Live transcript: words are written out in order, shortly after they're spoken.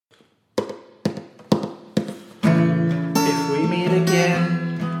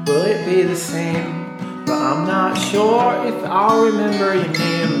be the same. But I'm not sure if I'll remember your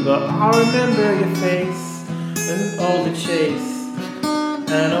name. But I'll remember your face and all the chase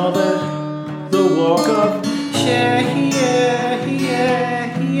and all the walk of shame.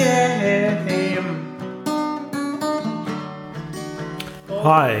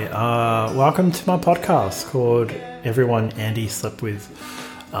 Hi, welcome to my podcast called Everyone Andy Slept With.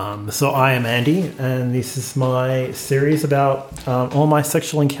 So I am Andy, and this is my series about all my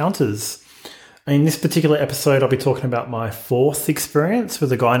sexual encounters. In this particular episode, I'll be talking about my fourth experience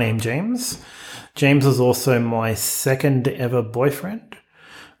with a guy named James. James was also my second ever boyfriend.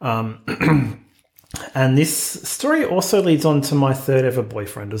 And this story also leads on to my third ever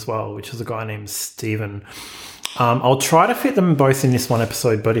boyfriend as well, which is a guy named Stephen. I'll try to fit them both in this one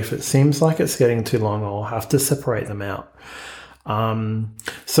episode, but if it seems like it's getting too long, I'll have to separate them out.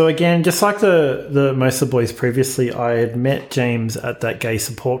 So again, just like the most of the boys previously, I had met James at that gay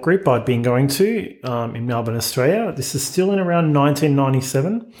support group I'd been going to in Melbourne, Australia. This is still in around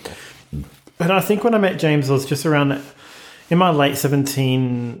 1997. And I think when I met James, I was just around in my late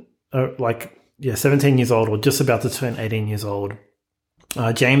 17 years old, or just about to turn 18 years old.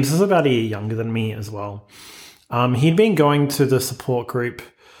 James is about a year younger than me as well. He'd been going to the support group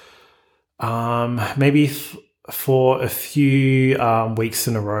for a few weeks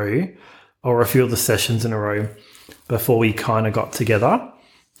in a row, or a few of the sessions in a row, before we kind of got together.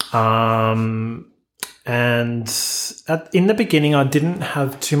 And in the beginning, I didn't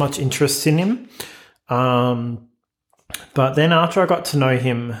have too much interest in him. But then after I got to know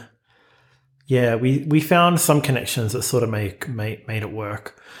him, we found some connections that sort of made it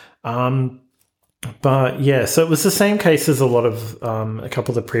work. But yeah, so it was the same case as a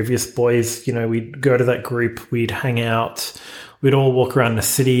couple of the previous boys. You know, we'd go to that group, we'd hang out, we'd all walk around the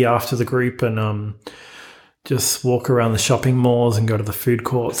city after the group and just walk around the shopping malls and go to the food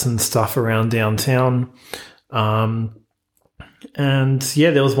courts and stuff around downtown. And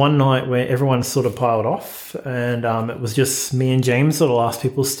yeah, there was one night where everyone sort of piled off, and it was just me and James that were the last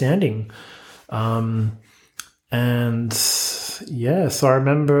people standing. And yeah, so I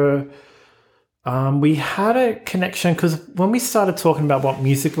remember we had a connection because when we started talking about what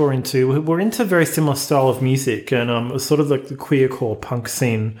music we're into a very similar style of music, and it was sort of like the queercore punk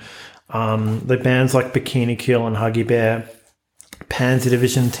scene. The bands like Bikini Kill and Huggy Bear, Pansy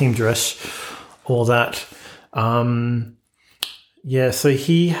Division, Team Dresch, all that. So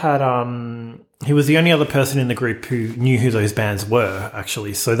he was the only other person in the group who knew who those bands were,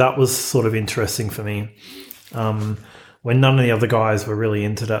 actually. So that was sort of interesting for me. When none of the other guys were really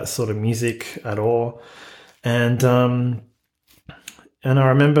into that sort of music at all. And I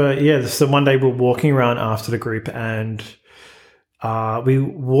remember, so one day we were walking around after the group, and we were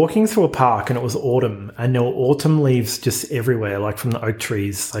walking through a park, and it was autumn, and there were autumn leaves just everywhere, like from the oak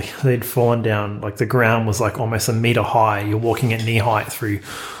trees. Like they'd fallen down, like the ground was like almost a meter high. You're walking at knee height through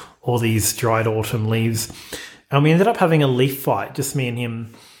all these dried autumn leaves. And we ended up having a leaf fight, just me and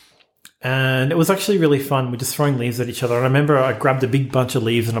him. And it was actually really fun. We're just throwing leaves at each other. And I remember I grabbed a big bunch of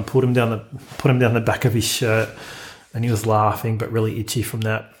leaves and I put him down the back of his shirt, and he was laughing but really itchy from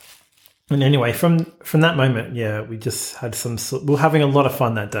that. And anyway, from that moment, we just had we were having a lot of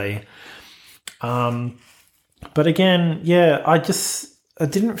fun that day. But again, I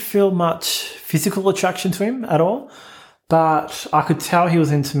didn't feel much physical attraction to him at all, but I could tell he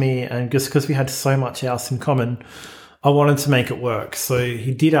was into me, and just because we had so much else in common, I wanted to make it work. So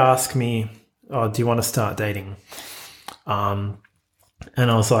he did ask me, do you want to start dating? And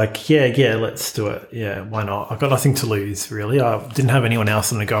I was like, yeah, let's do it. Yeah, why not? I've got nothing to lose, really. I didn't have anyone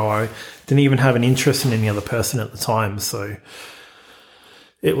else on the go. I didn't even have an interest in any other person at the time. So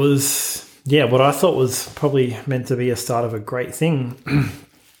it was, what I thought was probably meant to be a start of a great thing.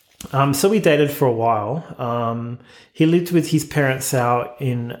 So we dated for a while. He lived with his parents out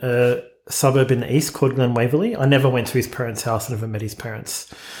in a suburb in the east called Glen Waverley. I never went to his parents' house. I never met his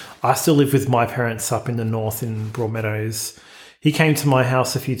parents. I still live with my parents up in the north in Broadmeadows. He came to my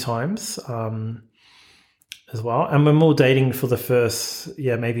house a few times as well. And when we were dating for the first,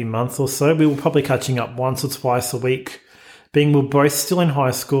 maybe month or so, we were probably catching up once or twice a week. Being we were both still in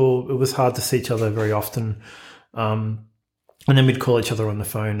high school, it was hard to see each other very often. And then we'd call each other on the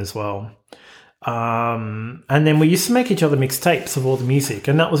phone as well. And then we used to make each other mixtapes of all the music,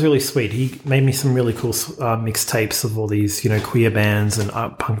 and that was really sweet. He made me some really cool mixtapes of all these, queer bands and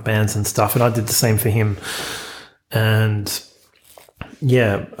punk bands and stuff, and I did the same for him. And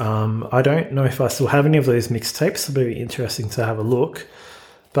I don't know if I still have any of those mixtapes. It'll be interesting to have a look.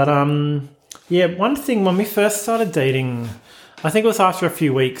 But one thing when we first started dating, I think it was after a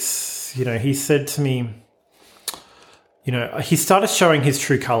few weeks, he said to me, he started showing his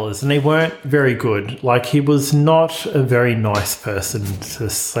true colors, and they weren't very good. Like, he was not a very nice person, to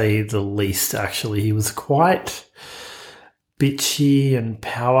say the least, actually. He was quite bitchy and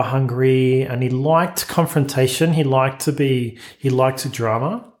power hungry, and he liked confrontation. He liked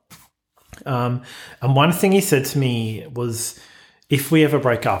drama. And one thing he said to me was, if we ever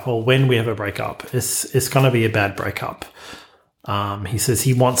break up, or when we ever break up, it's going to be a bad breakup. He says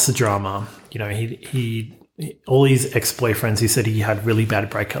he wants the drama. He all his ex-boyfriends, he said he had really bad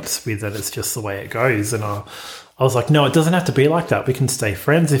breakups with, and it's just the way it goes. And I was like, no, it doesn't have to be like that. We can stay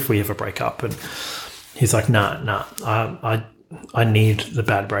friends if we ever break up. And he's like, nah, I need the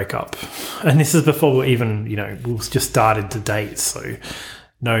bad breakup. And this is before we even, we just started to date, so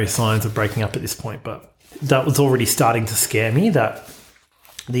no signs of breaking up at this point. But that was already starting to scare me, that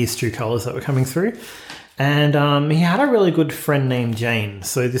these true colours that were coming through. And he had a really good friend named Jane.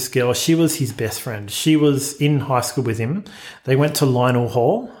 So this girl, she was his best friend. She was in high school with him. They went to Lionel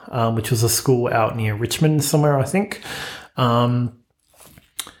Hall, which was a school out near Richmond somewhere, I think. And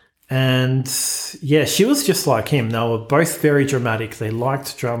yeah, she was just like him. They were both very dramatic. They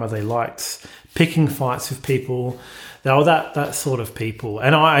liked drama. They liked picking fights with people. They were that sort of people.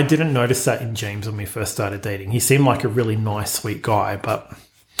 And I didn't notice that in James when we first started dating. He seemed like a really nice, sweet guy, but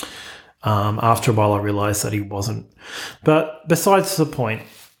after a while I realized that he wasn't. But besides the point,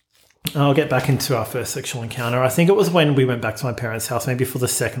 I'll get back into our first sexual encounter. I think it was when we went back to my parents' house, maybe for the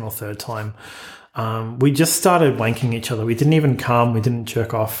second or third time. We just started wanking each other. We didn't even come. We didn't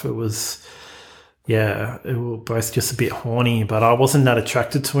jerk off. It was, we were both just a bit horny, but I wasn't that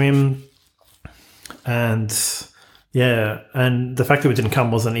attracted to him. And and the fact that we didn't come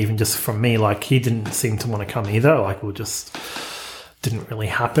wasn't even just from me. Like, he didn't seem to want to come either. Like, it just didn't really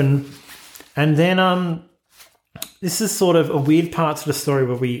happen. And then this is sort of a weird part to the story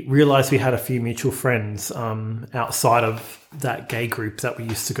where we realized we had a few mutual friends outside of that gay group that we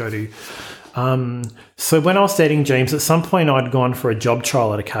used to go to. So when I was dating James, at some point I'd gone for a job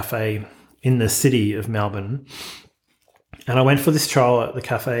trial at a cafe in the city of Melbourne. And I went for this trial at the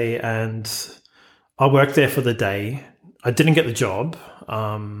cafe, and I worked there for the day. I didn't get the job.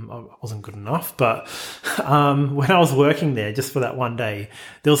 I wasn't good enough. But when I was working there, just for that one day,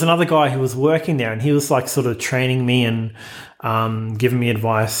 there was another guy who was working there, and he was like sort of training me and giving me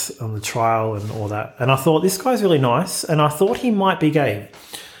advice on the trial and all that. And I thought, this guy's really nice. And I thought he might be gay.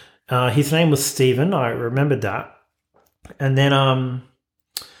 His name was Stephen. I remembered that. And then,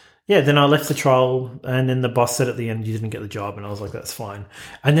 then I left the trial, and then the boss said at the end, you didn't get the job. And I was like, that's fine.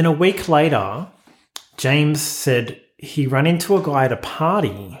 And then a week later, James said he ran into a guy at a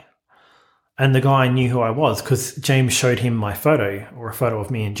party, and the guy knew who I was because James showed him my photo, or a photo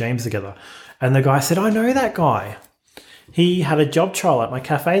of me and James together. And the guy said, I know that guy. He had a job trial at my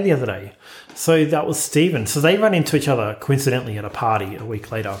cafe the other day. So that was Stephen. So they ran into each other coincidentally at a party a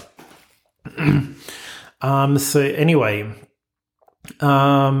week later. So anyway,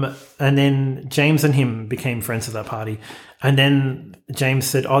 and then James and him became friends at that party. And then James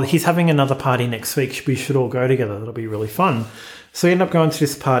said, he's having another party next week. We should all go together. That'll be really fun. So we ended up going to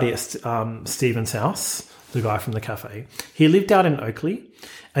this party at Stephen's house, the guy from the cafe. He lived out in Oakley,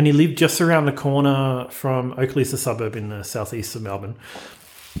 and he lived just around the corner from Oakley's a suburb in the southeast of Melbourne.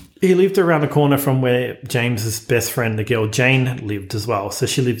 He lived around the corner from where James's best friend, the girl Jane, lived as well. So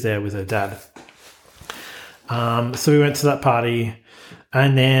she lived there with her dad. So we went to that party,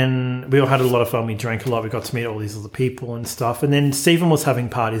 and then we all had a lot of fun. We drank a lot. We got to meet all these other people and stuff. And then Stephen was having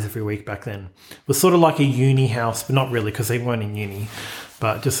parties every week back then. It was sort of like a uni house, but not really because they weren't in uni,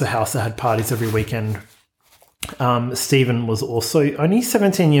 but just a house that had parties every weekend. Stephen was also only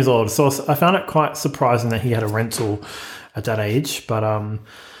 17 years old. So I found it quite surprising that he had a rental at that age. But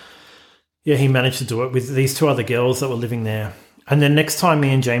he managed to do it with these two other girls that were living there. And then next time me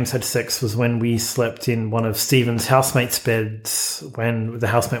and James had sex was when we slept in one of Stephen's housemates' beds when the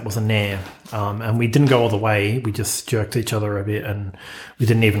housemate wasn't there. And we didn't go all the way. We just jerked each other a bit, and we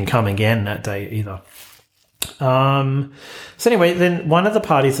didn't even come again that day either. So anyway, then one of the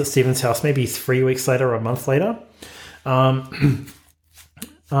parties at Stephen's house, maybe 3 weeks later or a month later, we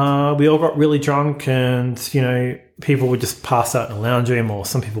all got really drunk, and, people would just pass out in the lounge room, or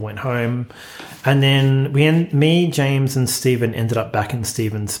some people went home. And then me, James, and Stephen ended up back in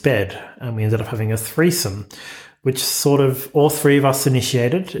Stephen's bed, and we ended up having a threesome, which sort of all three of us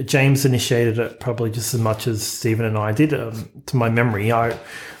initiated. James initiated it probably just as much as Stephen and I did. To my memory, I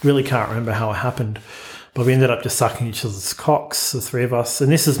really can't remember how it happened, but we ended up just sucking each other's cocks, the three of us.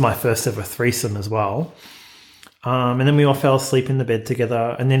 And this is my first ever threesome as well. And then we all fell asleep in the bed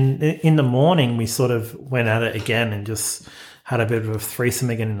together. And then in the morning, we sort of went at it again and just had a bit of a threesome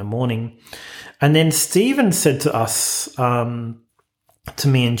again in the morning. And then Stephen said to us, to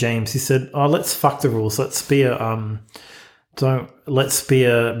me and James, he said, "Oh, let's fuck the rules. Let's be a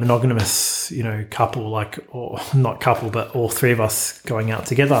monogamous, couple, or not couple, but all three of us going out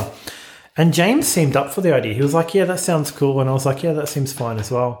together." And James seemed up for the idea. He was like, "Yeah, that sounds cool." And I was like, "Yeah, that seems fine as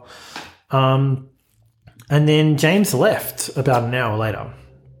well." And then James left about an hour later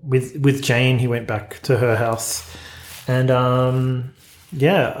with Jane. He went back to her house, and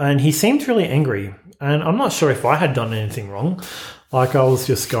and he seemed really angry. And I'm not sure if I had done anything wrong. I was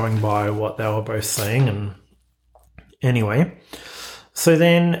just going by what they were both saying. And anyway, so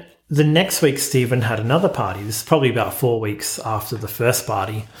then the next week, Stephen had another party. This is probably about 4 weeks after the first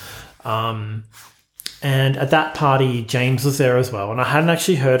party. And at that party, James was there as well. And I hadn't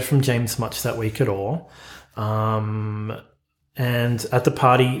actually heard from James much that week at all. And at the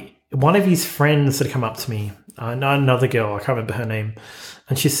party, one of his friends had come up to me, another girl, I can't remember her name.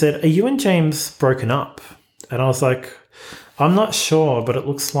 And she said, "Are you and James broken up?" And I was like, "I'm not sure, but it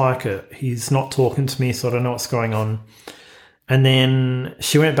looks like it. He's not talking to me, so I don't know what's going on." And then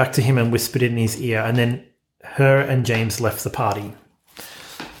she went back to him and whispered in his ear. And then her and James left the party.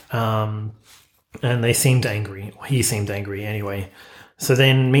 And they seemed angry. He seemed angry anyway. So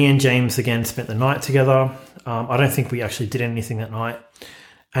then me and James again spent the night together. I don't think we actually did anything that night.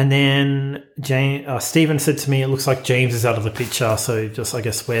 And then Stephen said to me, "It looks like James is out of the picture, so just, I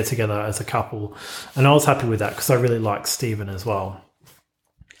guess, we're together as a couple." And I was happy with that because I really like Stephen as well.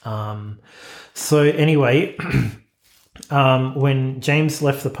 So anyway, when James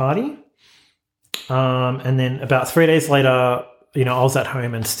left the party, and then about 3 days later, I was at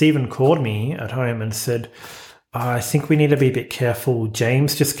home and Stephen called me at home and said, "I think we need to be a bit careful.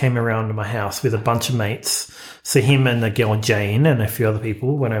 James just came around to my house with a bunch of mates." So him and the girl Jane and a few other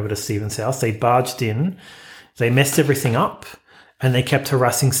people went over to Stephen's house. They barged in. They messed everything up. And they kept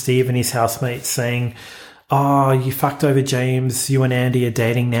harassing Steve and his housemates saying, "Oh, you fucked over James. You and Andy are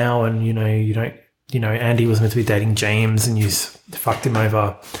dating now. And, you don't, Andy was meant to be dating James and you fucked him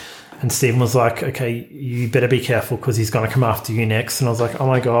over." And Stephen was like, "Okay, you better be careful because he's going to come after you next." And I was like, "Oh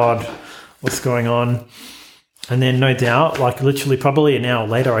my God, what's going on?" And then no doubt, literally probably an hour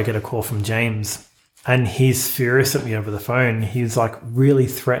later, I get a call from James and he's furious at me over the phone. He's really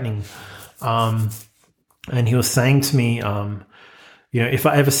threatening. And he was saying to me, "If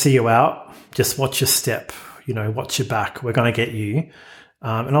I ever see you out, just watch your step, watch your back. We're going to get you."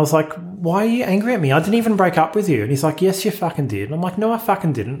 And I was like, "Why are you angry at me? I didn't even break up with you." And he's like, "Yes, you fucking did." And I'm like, "No, I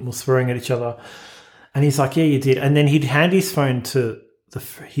fucking didn't." We're swearing at each other. And he's like, "Yeah, you did." And then he'd hand his phone to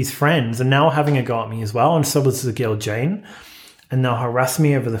his friends and now having a go at me as well. And so was the girl Jane. And they'll harass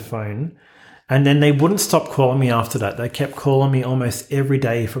me over the phone. And then they wouldn't stop calling me after that. They kept calling me almost every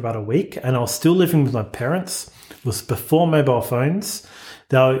day for about a week. And I was still living with my parents. It was before mobile phones.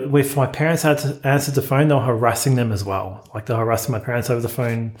 If my parents had to answer the phone, they were harassing them as well. They were harassing my parents over the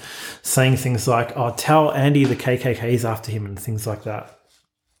phone, saying things like, "Oh, tell Andy the KKK's after him," and things like that.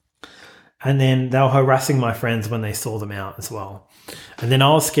 And then they were harassing my friends when they saw them out as well. And then I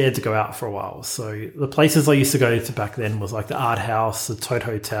was scared to go out for a while. So the places I used to go to back then was the Art House, the Toad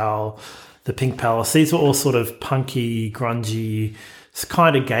Hotel, the Pink Palace. These were all sort of punky, grungy,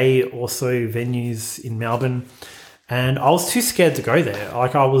 kind of gay also venues in Melbourne. And I was too scared to go there. I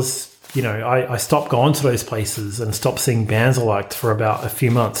stopped going to those places and stopped seeing bands I liked for about a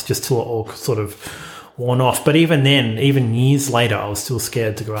few months just till it all sort of worn off. But even then, even years later, I was still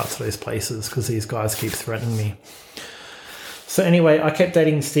scared to go out to those places because these guys keep threatening me. So anyway, I kept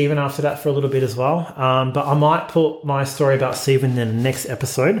dating Stephen after that for a little bit as well. But I might put my story about Stephen in the next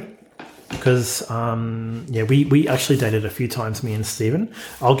episode because, we actually dated a few times, me and Stephen.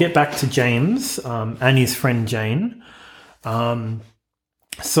 I'll get back to James and his friend Jane.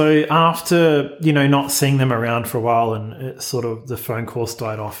 So after, not seeing them around for a while and the phone calls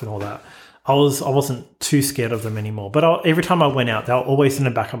died off and all that, I wasn't too scared of them anymore. But every time I went out, they were always in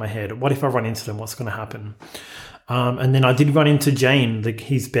the back of my head. What if I run into them? What's going to happen? And then I did run into Jane,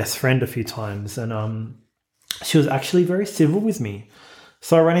 his best friend, a few times. And she was actually very civil with me.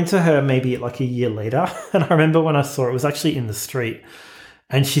 So I ran into her maybe a year later. And I remember when I saw her, it was actually in the street.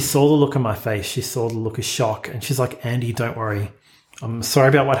 And she saw the look on my face. She saw the look of shock. And she's like, "Andy, don't worry. I'm sorry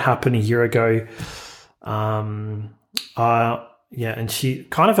about what happened a year ago." And she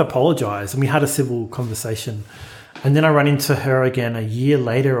kind of apologized. And we had a civil conversation. And then I ran into her again a year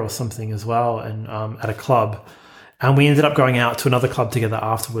later or something as well, and at a club. And we ended up going out to another club together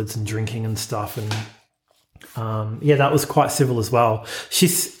afterwards and drinking and stuff. And that was quite civil as well. She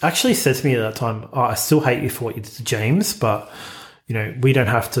actually said to me at that time, "Oh, I still hate you for what you did to James, but we don't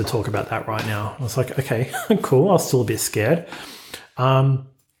have to talk about that right now. I was like, okay, cool. I was still a bit scared.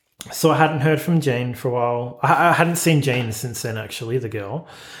 So I hadn't heard from Jane for a while. I hadn't seen Jane since then, actually, the girl.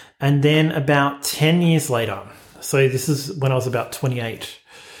 And then about 10 years later, so this is when I was about 28,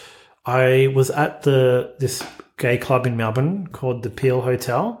 I was at this gay club in Melbourne called the Peel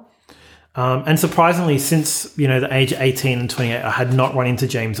Hotel. And surprisingly, since, the age of 18 and 28, I had not run into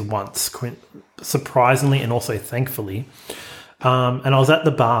James once, surprisingly and also thankfully. And I was at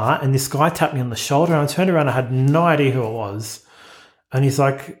the bar and this guy tapped me on the shoulder and I turned around. I had no idea who it was. And he's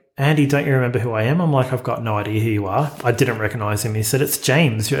like, Andy, don't you remember who I am? I'm like, I've got no idea who you are. I didn't recognize him. He said, it's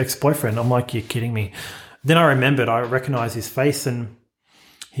James, your ex-boyfriend. I'm like, you're kidding me. Then I remembered, I recognized his face and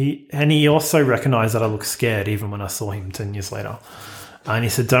he also recognized that I looked scared even when I saw him 10 years later. And he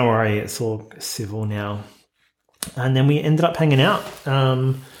said, don't worry, it's all civil now. And then we ended up hanging out.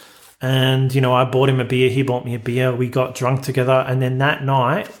 And, I bought him a beer. He bought me a beer. We got drunk together. And then that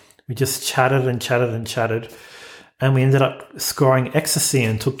night, we just chatted and chatted and chatted. And we ended up scoring ecstasy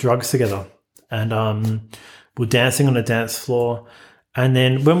and took drugs together. And we're dancing on the dance floor. And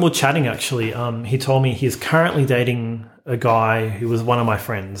then when we were chatting, actually, he told me he's currently dating a guy who was one of my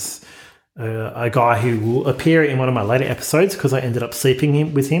friends. A guy who will appear in one of my later episodes because I ended up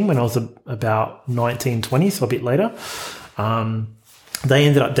sleeping with him when I was about 19, 20, so a bit later. They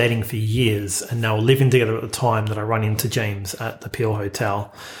ended up dating for years and they were living together at the time that I run into James at the Peel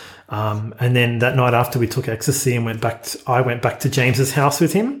Hotel. And then that night after we took ecstasy and I went back to James's house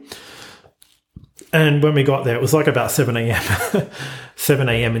with him. And when we got there, it was like about 7 a.m. 7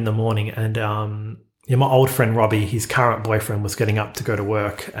 a.m. in the morning. And my old friend Robbie, his current boyfriend, was getting up to go to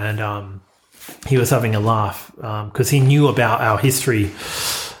work. And he was having a laugh because he knew about our history,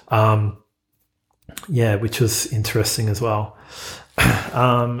 which was interesting as well.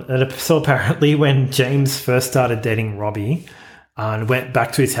 So apparently when James first started dating Robbie and went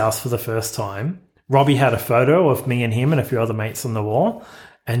back to his house for the first time, Robbie had a photo of me and him and a few other mates on the wall,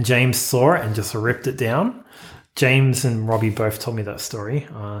 and James saw it and just ripped it down. James and Robbie both told me that story.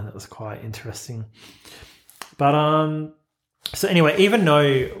 That was quite interesting. But so anyway, even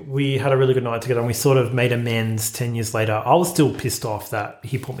though we had a really good night together and we sort of made amends 10 years later, I was still pissed off that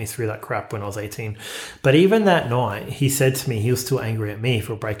he put me through that crap when I was 18. But even that night, he said to me he was still angry at me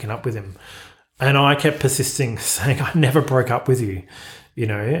for breaking up with him. And I kept persisting, saying, I never broke up with you,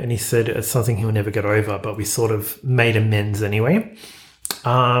 and he said it's something he'll never get over, but we sort of made amends anyway.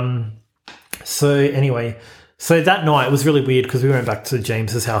 So that night was really weird because we went back to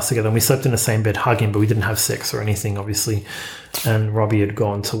James's house together and we slept in the same bed hugging, but we didn't have sex or anything, obviously. And Robbie had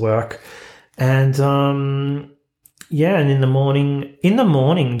gone to work. And, and in the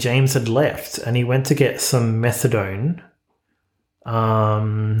morning, James had left and he went to get some methadone.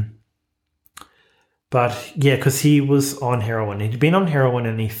 But yeah, because he was on heroin. He'd been on heroin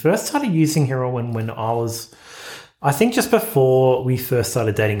and he first started using heroin when I think just before we first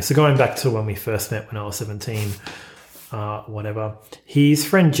started dating. So going back to when we first met when I was 17, whatever. His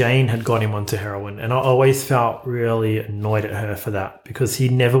friend Jane had got him onto heroin, and I always felt really annoyed at her for that because he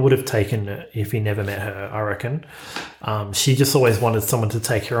never would have taken it if he never met her, I reckon. She just always wanted someone to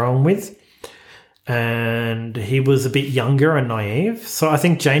take heroin with. And he was a bit younger and naive. So I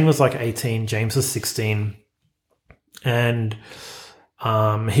think Jane was like 18, James was 16. And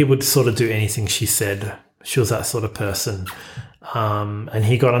he would sort of do anything she said. She was that sort of person. And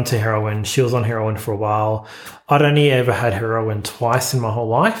he got onto heroin. She was on heroin for a while. I'd only ever had heroin twice in my whole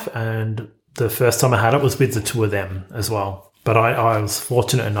life. And the first time I had it was with the two of them as well. But I was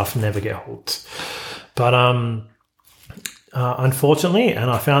fortunate enough to never get hooked. But unfortunately, and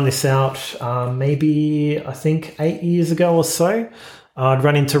I found this out maybe I think 8 years ago or so, I'd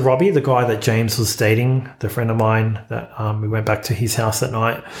run into Robbie, the guy that James was dating, the friend of mine that we went back to his house that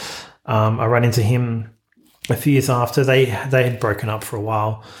night. I ran into him a few years after. They had broken up for a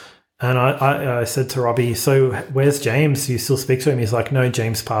while. And I said to Robbie, so where's James? Do you still speak to him? He's like, no,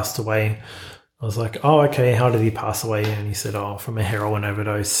 James passed away. I was like, oh, okay, how did he pass away? And he said, oh, from a heroin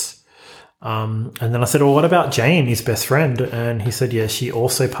overdose. And then I said, well, what about Jane, his best friend? And he said, yeah, she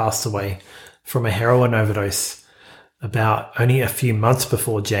also passed away from a heroin overdose about only a few months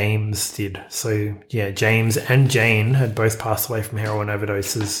before James did. So, yeah, James and Jane had both passed away from heroin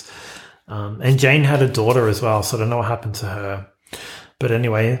overdoses. And Jane had a daughter as well, so I don't know what happened to her. But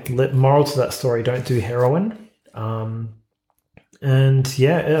anyway, moral to that story, don't do heroin. And,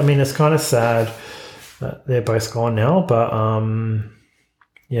 yeah, I mean, it's kind of sad that they're both gone now, but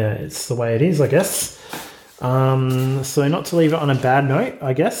yeah, it's the way it is, I guess. So not to leave it on a bad note,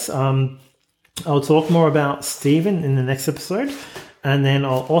 I guess, I'll talk more about Stephen in the next episode. And then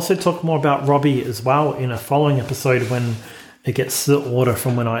I'll also talk more about Robbie as well in a following episode when it gets the order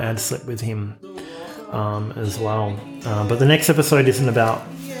from when I ad slip with him as well. But the next episode isn't about...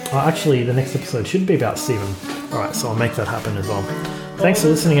 actually, the next episode should be about Stephen. All right, so I'll make that happen as well. Thanks for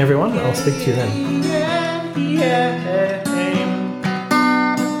listening, everyone. I'll speak to you then.